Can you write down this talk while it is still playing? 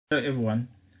Hello everyone,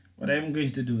 what I'm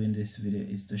going to do in this video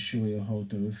is to show you how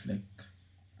to reflect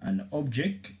an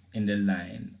object in the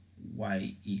line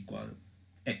y equal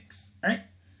x. Alright,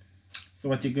 so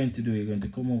what you're going to do, you're going to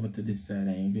come over to this side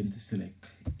and you're going to select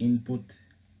input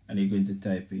and you're going to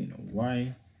type in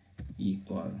y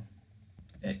equal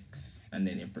x and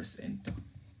then you press enter,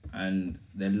 and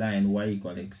the line y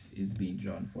equal x is being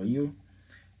drawn for you.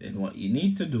 Then what you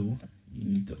need to do, you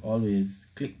need to always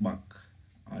click back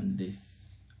on this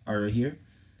arrow here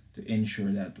to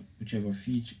ensure that whichever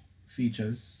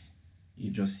features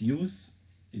you just use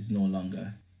is no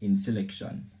longer in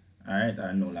selection, alright,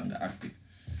 are no longer active.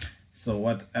 So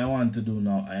what I want to do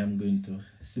now, I am going to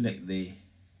select the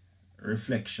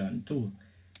reflection tool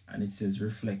and it says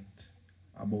reflect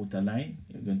about a line.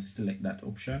 You're going to select that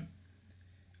option.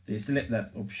 If you select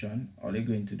that option, all you're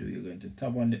going to do, you're going to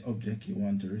tap on the object you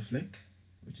want to reflect,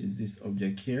 which is this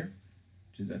object here,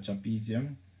 which is a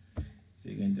trapezium. So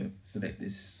you're going to select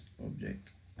this object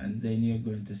and then you're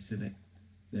going to select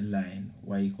the line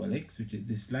y equal x, which is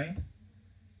this line,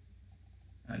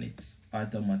 and it's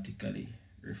automatically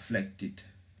reflected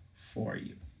for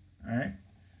you. Alright,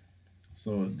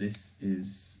 so this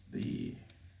is the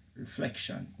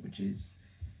reflection, which is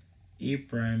a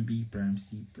prime, b prime,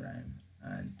 c prime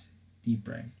and d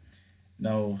prime.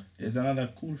 Now there's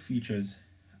another cool features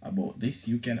about this.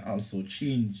 You can also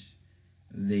change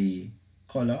the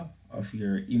color of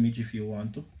your image if you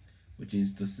want to, which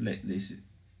is to select this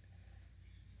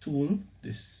tool,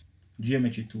 this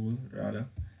geometry tool rather.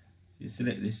 So you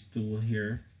select this tool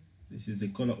here, this is the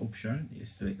color option, you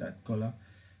select that color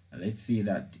and let's say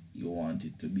that you want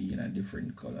it to be in a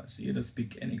different color, so you just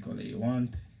pick any color you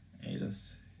want and you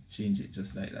just change it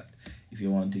just like that if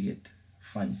you want to get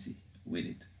fancy with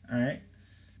it. Alright,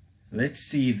 let's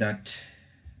see that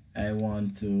I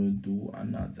want to do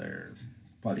another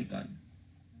polygon,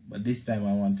 but this time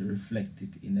I want to reflect it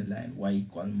in the line y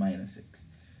equal minus x.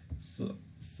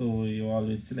 So you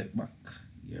always select back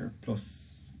your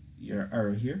plus your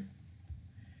arrow here.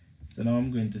 So now I'm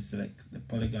going to select the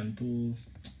polygon tool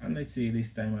and let's say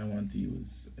this time I want to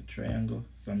use a triangle,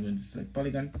 so I'm going to select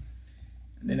polygon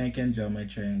and then I can draw my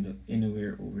triangle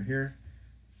anywhere over here.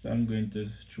 So I'm going to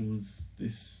choose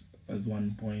this as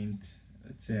one point.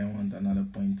 Let's say I want another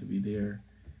point to be there,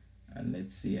 and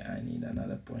let's say I need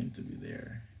another point to be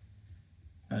there,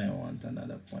 and I want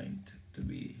another point to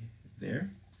be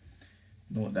there.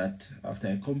 Note that after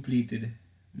I completed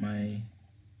my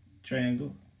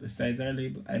triangle, the sides are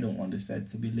labeled. I don't want the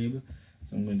sides to be labeled,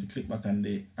 so I'm going to click back on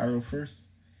the arrow first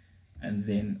and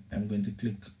then I'm going to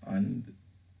click on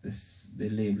the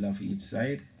label of each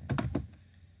side,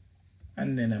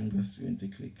 and then I'm just going to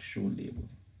click show label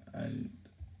and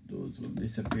those will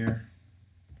disappear.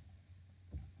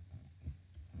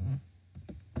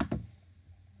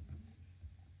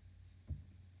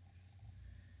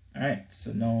 Alright,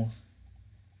 so now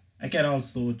I can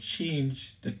also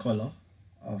change the color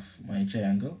of my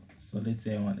triangle. So let's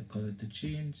say I want the color to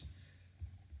change.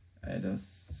 I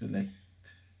just select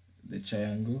the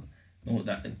triangle. Note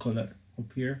that the color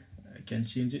up here, I can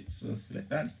change it, so select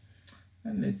that.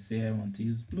 And let's say I want to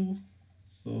use blue.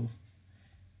 So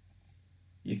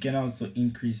you can also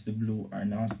increase the blue or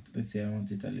not. Let's say I want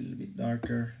it a little bit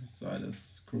darker, so I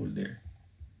just scroll there.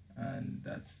 And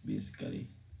that's basically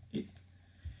it.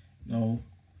 Now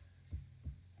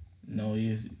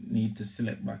you need to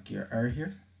select back your arrow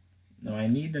here. Now I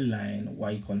need the line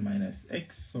y equal minus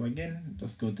x, so again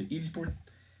just go to input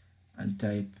and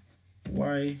type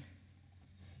y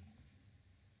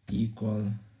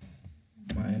equal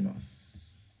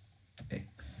minus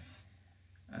x,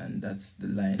 and that's the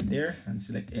line there, and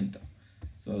select enter.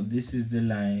 So this is the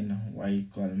line y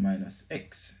equal minus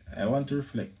x. I want to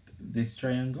reflect this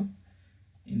triangle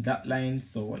in that line,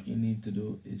 so what you need to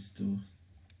do is to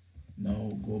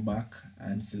now go back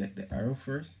and select the arrow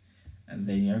first, and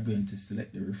then you're going to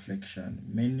select the reflection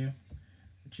menu,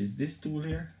 which is this tool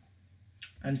here,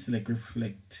 and select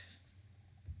reflect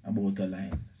about a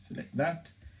line. Select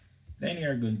that, then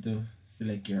you're going to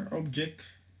select your object,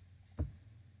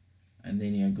 and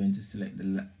then you're going to select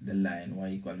the line y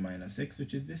equal minus x,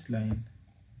 which is this line,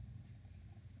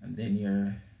 and then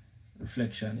your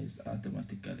reflection is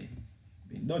automatically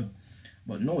been done.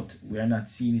 But note, we are not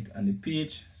seeing it on the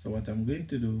page, so what I'm going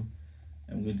to do,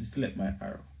 I'm going to select my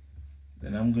arrow,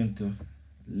 then I'm going to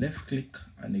left click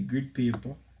on the grid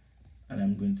paper and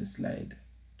I'm going to slide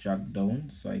drag down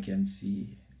so I can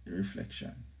see the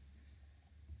reflection.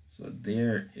 So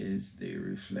there is the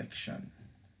reflection,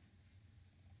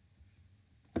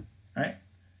 right,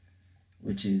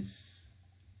 which is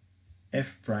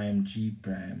F prime, G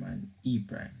prime and E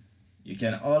prime. You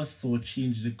can also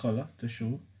change the color to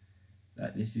show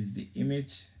that this is the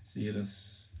image. So you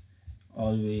just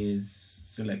always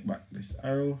select back this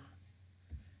arrow,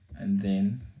 and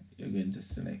then you're going to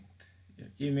select your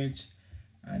image,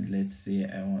 and let's say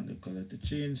I want the color to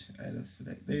change. I just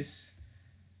select this,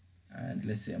 and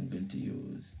let's say I'm going to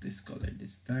use this color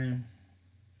this time,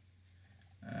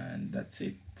 and that's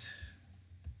it.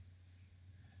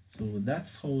 So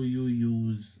that's how you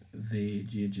use the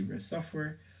GeoGebra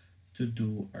software to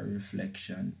do a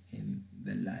reflection in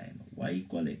the line y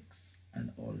equal x,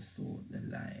 and also the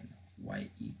line y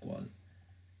equal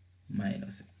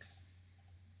minus x.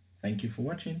 Thank you for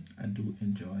watching, and do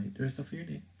enjoy the rest of your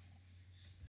day.